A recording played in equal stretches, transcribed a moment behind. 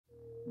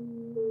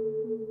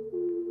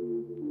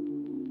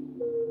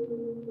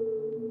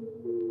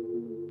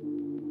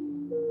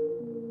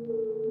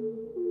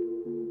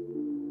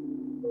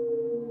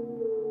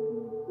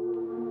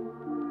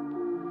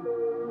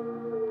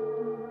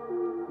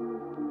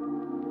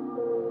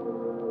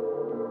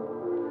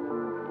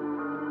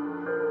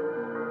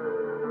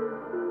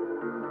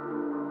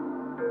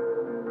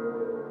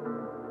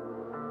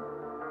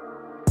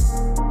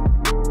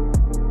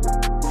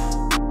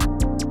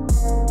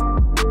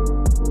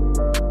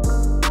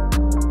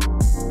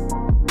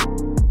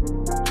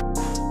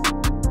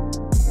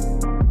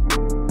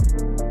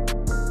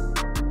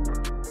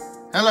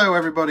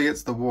everybody,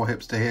 it's the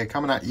Warhipster here,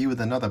 coming at you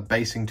with another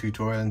basing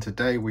tutorial, and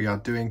today we are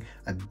doing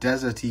a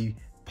deserty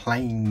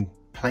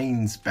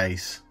plains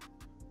base,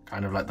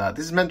 kind of like that.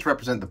 This is meant to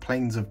represent the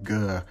plains of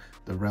Ghur,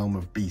 the realm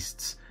of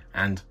beasts,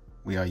 and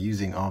we are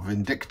using our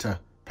Vindictor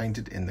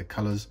painted in the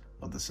colours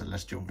of the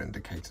Celestial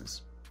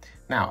Vindicators.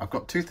 Now, I've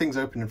got two things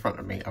open in front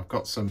of me. I've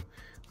got some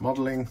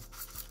modelling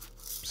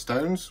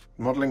stones,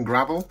 modelling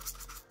gravel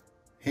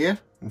here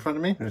in front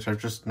of me, which I've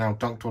just now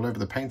dunked all over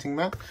the painting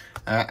mat,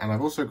 and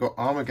I've also got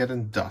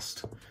Armageddon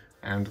Dust,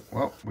 and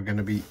well, we're going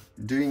to be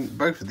doing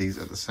both of these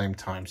at the same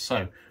time.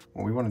 So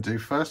what we want to do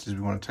first is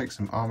we want to take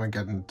some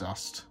Armageddon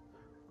Dust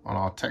on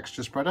our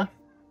texture spreader,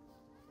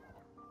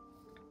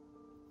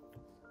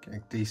 get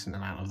a decent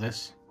amount of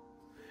this,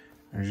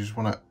 and we just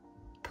want to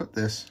put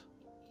this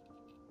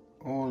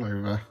all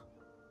over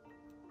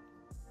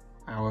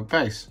our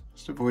base,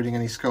 just avoiding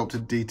any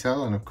sculpted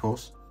detail, and of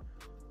course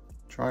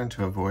trying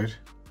to avoid,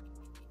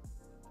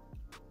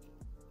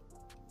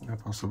 where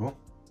possible,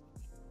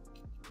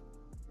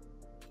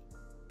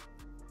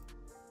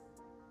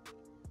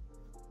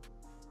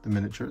 the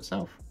miniature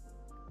itself.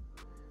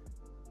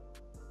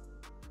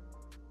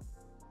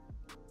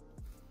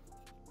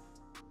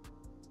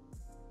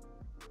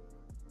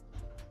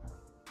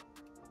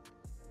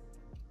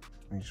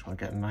 We just want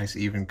to get a nice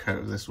even coat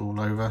of this all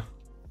over.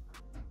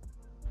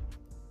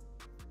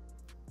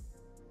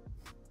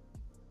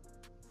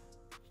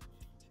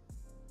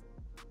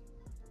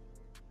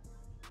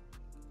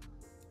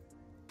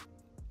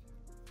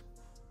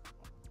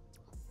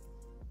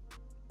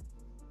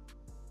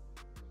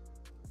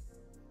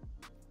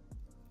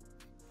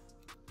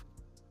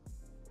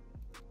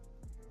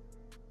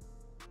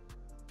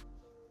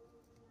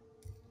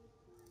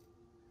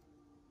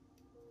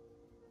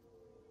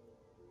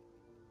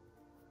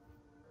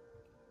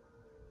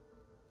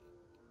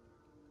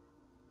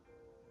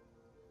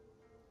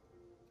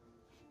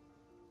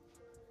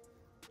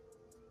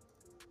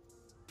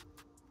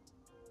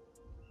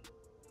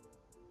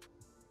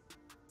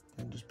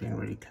 And just being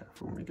really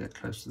careful when we get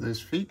close to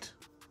those feet.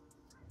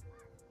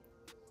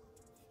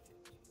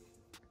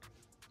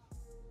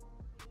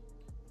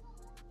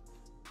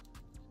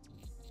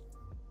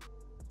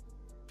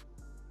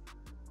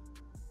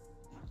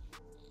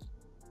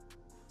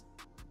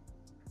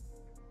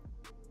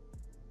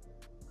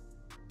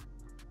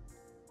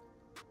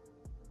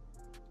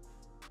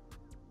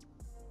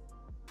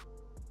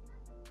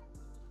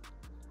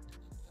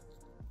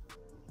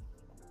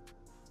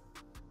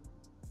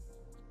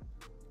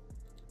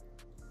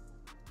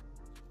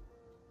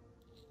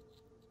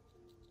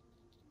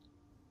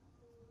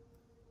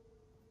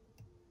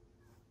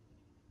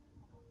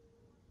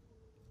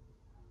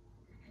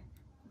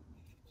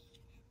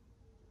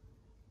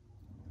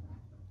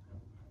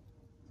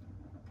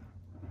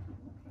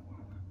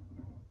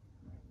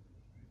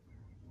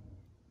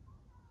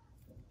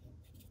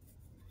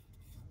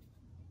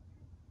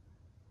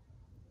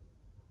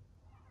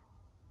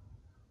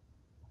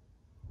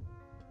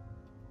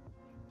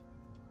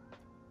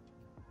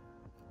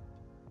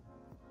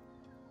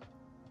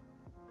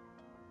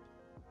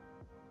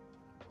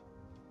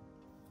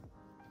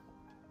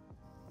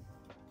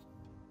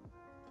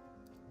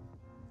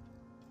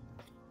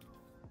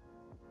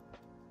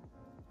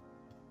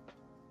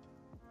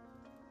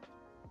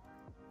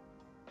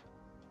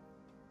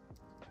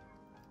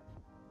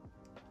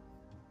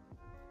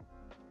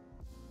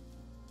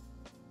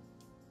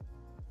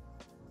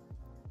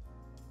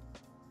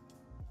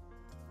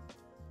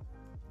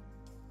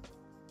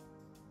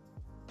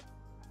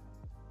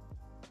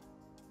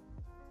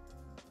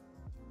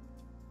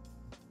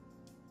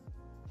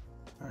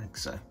 Like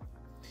so.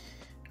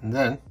 And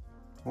then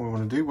what we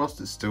want to do whilst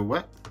it's still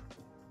wet,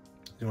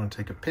 we want to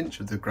take a pinch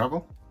of the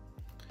gravel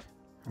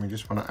and we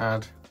just want to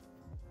add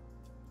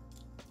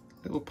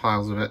little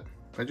piles of it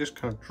by just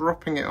kind of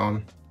dropping it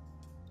on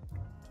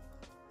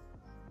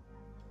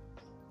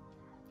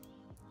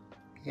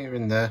here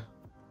and there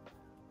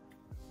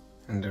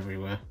and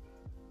everywhere.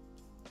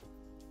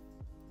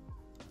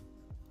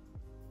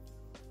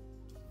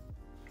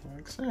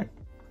 Like so. You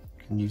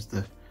can use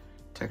the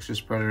texture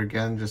spreader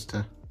again just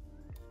to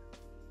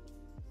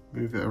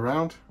move it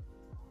around.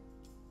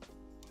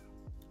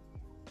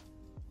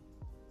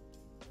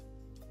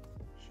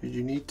 Should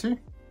you need to.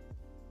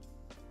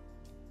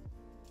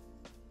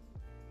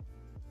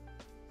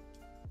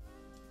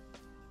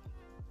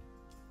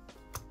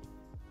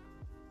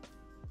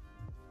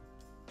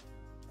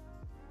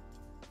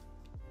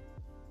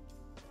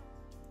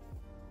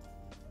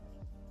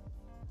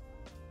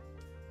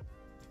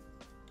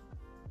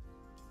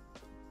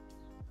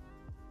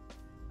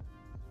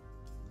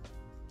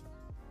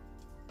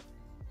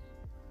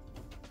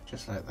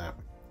 Just like that,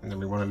 and then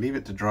we want to leave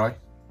it to dry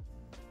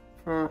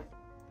for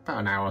about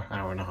an hour,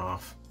 hour and a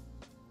half.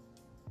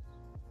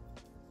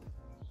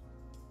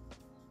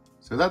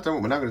 So that done,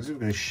 what we're now going to do, we're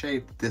going to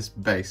shape this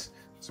base.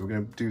 So we're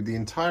going to do the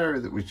entire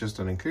area that we've just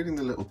done, including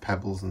the little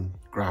pebbles and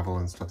gravel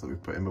and stuff that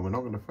we've put in, but we're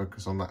not going to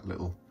focus on that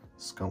little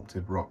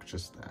sculpted rock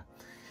just there.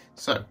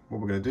 So what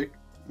we're going to do,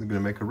 we're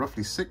going to make a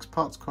roughly 6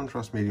 parts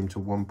contrast medium to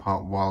 1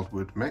 part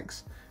Wyldwood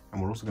mix,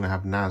 and we're also going to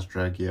have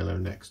Nazdreg Yellow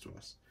next to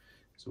us.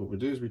 So what we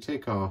do is we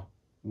take our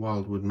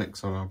Wyldwood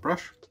mix on our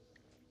brush,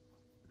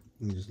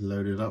 and just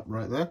load it up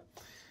right there,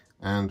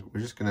 and we're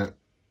just going to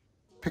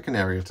pick an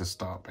area to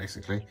start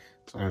basically.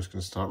 So I'm just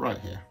going to start right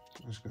here.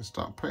 I'm just going to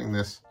start putting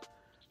this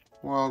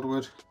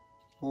Wyldwood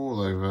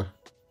all over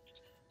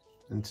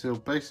until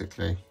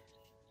basically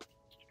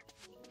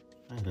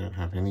I don't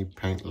have any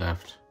paint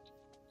left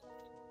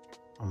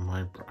on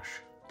my brush.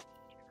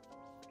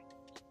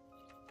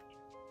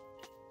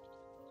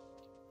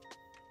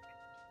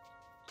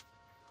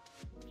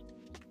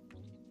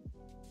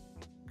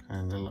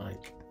 Kind of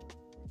like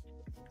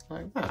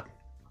that.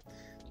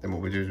 Then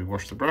what we do is we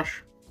wash the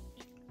brush,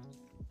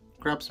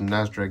 grab some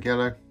Nazdreg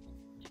Yellow,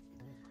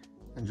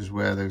 and just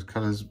where those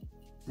colours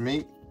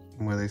meet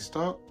and where they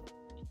start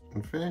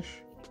and finish,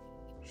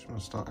 just want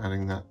to start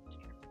adding that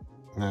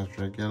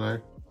Nazdreg Yellow.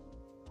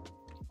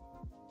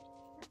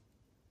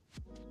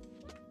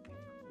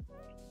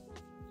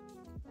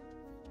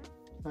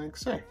 Like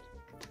so.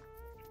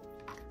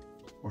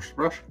 Wash the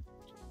brush,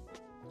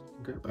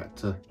 go back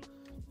to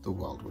the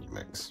Wyldwood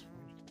mix.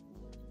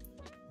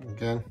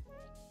 Again,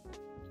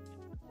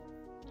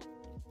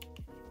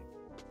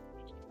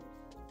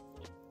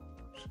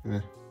 just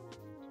gonna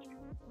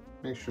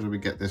make sure that we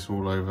get this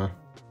all over.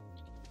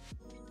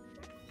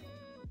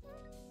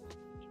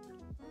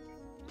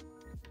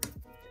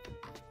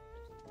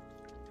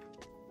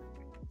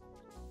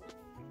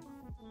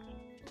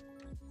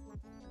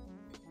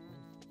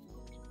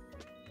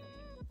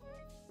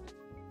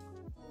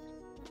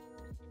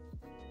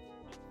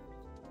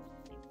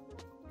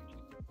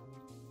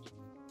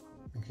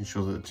 Making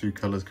sure that the two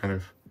colours kind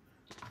of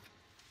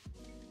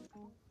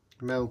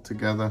meld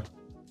together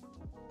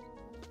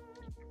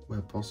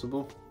where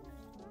possible,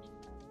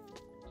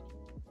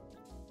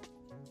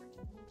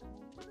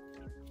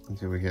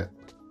 until we get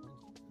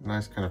a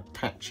nice kind of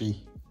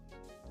patchy,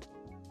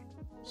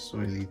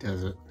 soily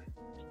desert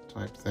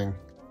type thing.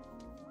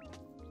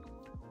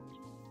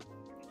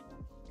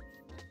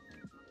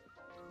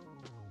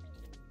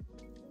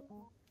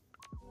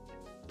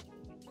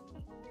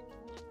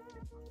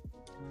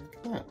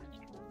 Like that.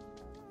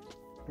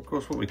 Of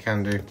course, what we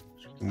can do is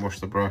we can wash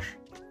the brush.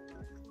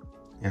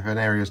 If an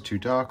area is too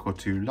dark or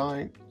too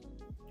light,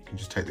 you can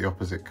just take the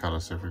opposite colour.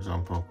 So for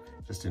example,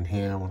 just in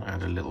here, I want to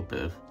add a little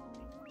bit of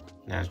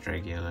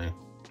Nazdreg Yellow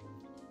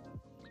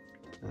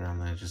around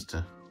there just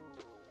to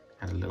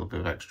add a little bit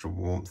of extra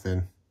warmth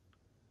in.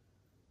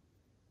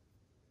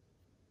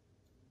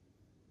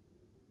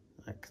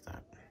 Like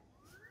that.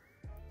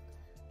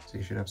 So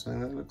you should have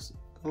something that looks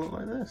a lot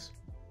like this.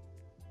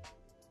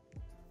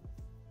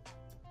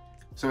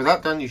 So with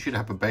that done, you should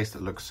have a base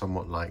that looks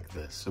somewhat like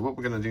this. So what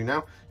we're going to do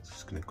now is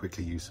just going to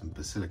quickly use some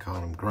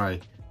Basilicanum Grey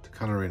to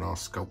colour in our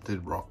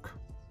sculpted rock.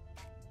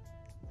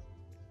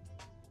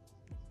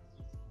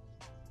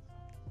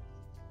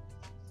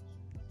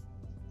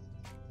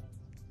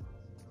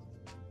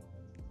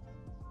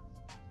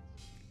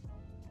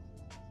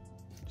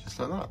 Just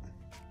like that.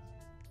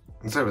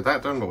 And so with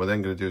that done, what we're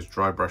then going to do is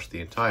dry brush the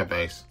entire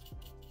base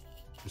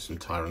with some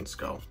Tyrant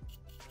Skull.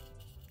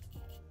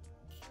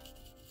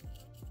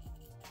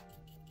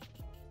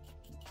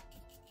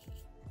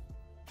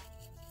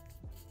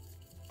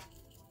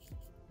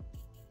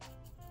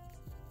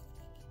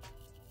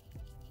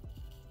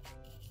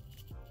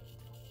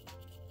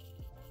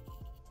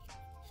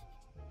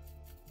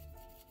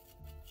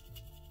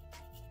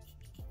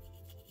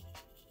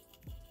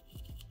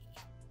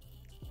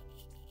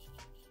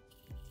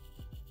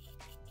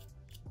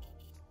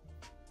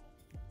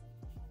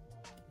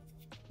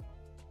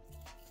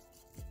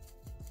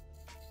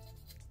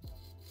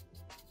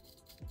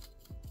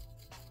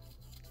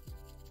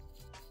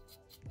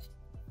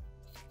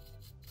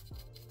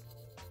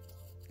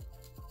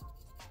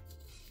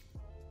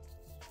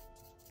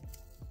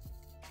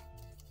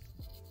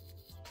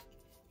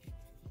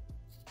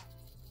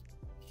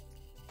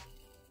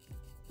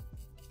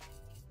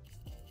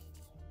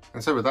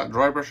 And so with that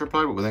dry brush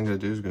applied, what we're then going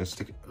to do is we're going to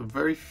stick a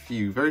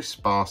very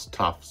sparse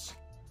tufts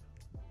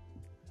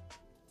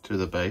to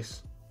the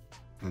base.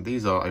 And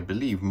these are, I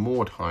believe,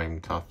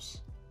 Mordheim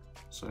Tufts,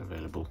 so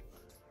available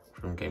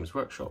from Games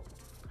Workshop.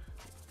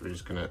 We're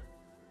just going to,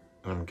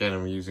 and again,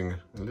 I'm using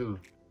a little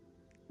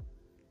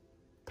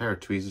pair of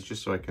tweezers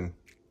just so I can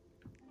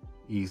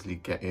easily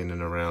get in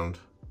and around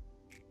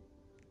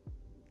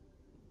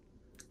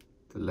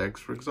the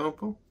legs, for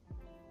example.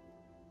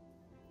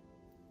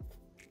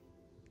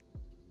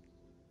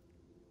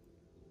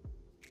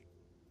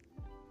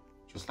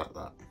 Just like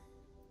that.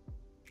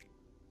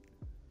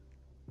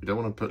 We don't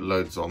want to put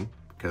loads on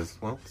because,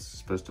 well, this is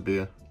supposed to be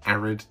an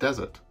arid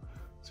desert.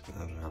 So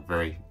we're going to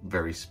have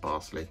very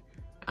sparsely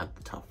add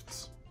the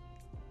tufts.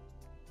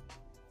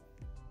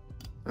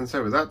 And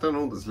so with that done,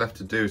 all that's left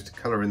to do is to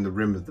colour in the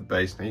rim of the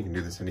base. Now you can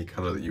do this any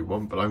colour that you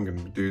want, but I'm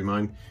going to do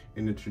mine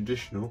in the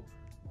traditional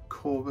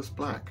Corvus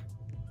Black.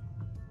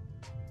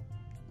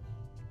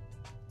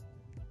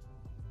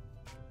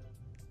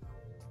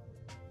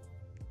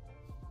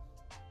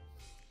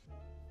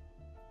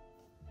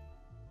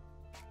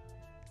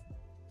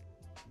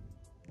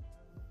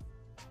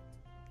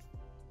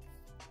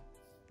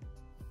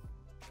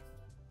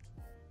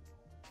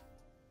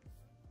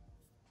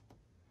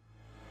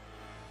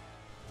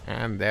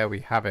 And there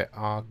we have it.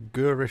 Our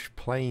Ghurish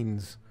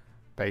plains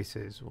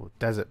bases, or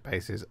desert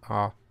bases,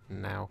 are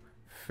now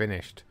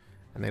finished.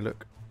 And they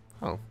look,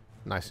 oh,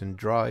 nice and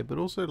dry, but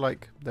also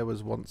like there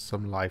was once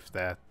some life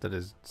there that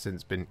has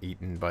since been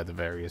eaten by the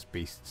various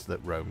beasts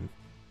that roam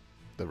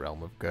the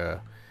realm of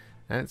Ghur.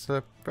 And it's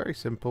a very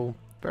simple,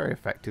 very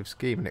effective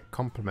scheme, and it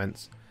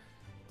complements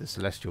the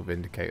Celestial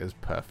Vindicators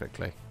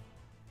perfectly.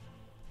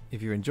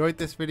 If you enjoyed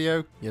this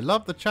video, you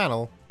love the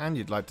channel, and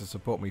you'd like to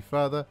support me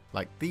further,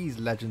 like these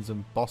legends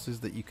and bosses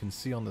that you can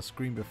see on the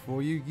screen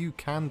before you, you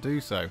can do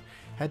so.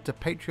 Head to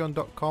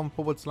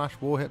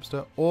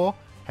patreon.com/warhipster or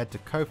head to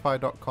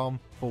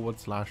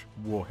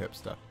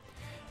ko-fi.com/warhipster.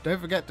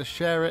 Don't forget to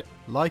share it,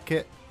 like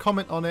it,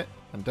 comment on it,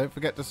 and don't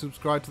forget to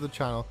subscribe to the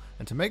channel.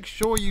 And to make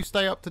sure you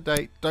stay up to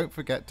date, don't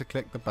forget to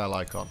click the bell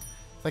icon.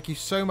 Thank you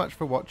so much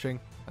for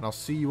watching, and I'll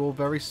see you all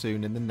very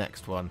soon in the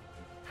next one.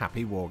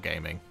 Happy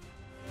wargaming.